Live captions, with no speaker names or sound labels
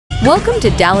Welcome to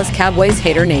Dallas Cowboys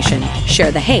Hater Nation. Share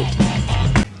the hate.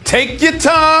 Take your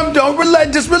time, don't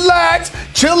relax, just relax,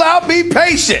 chill out, be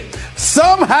patient.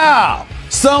 Somehow,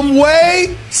 some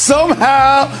way,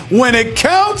 somehow, when it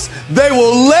counts, they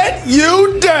will let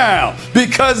you down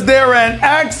because they're an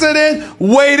accident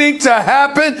waiting to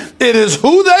happen. It is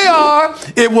who they are.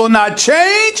 It will not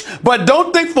change, but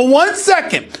don't think for 1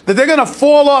 second that they're going to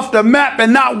fall off the map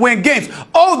and not win games.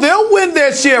 Oh, they'll win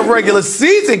their share of regular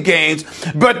season games,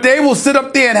 but they will sit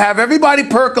up there and have everybody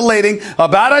percolating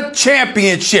about a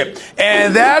championship.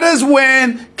 And that is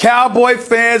when Cowboy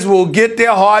fans will get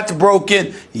their hearts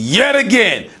broken yet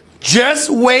again. Just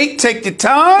wait, take your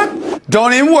time,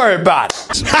 don't even worry about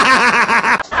it. Do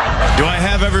I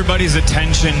have everybody's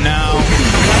attention now?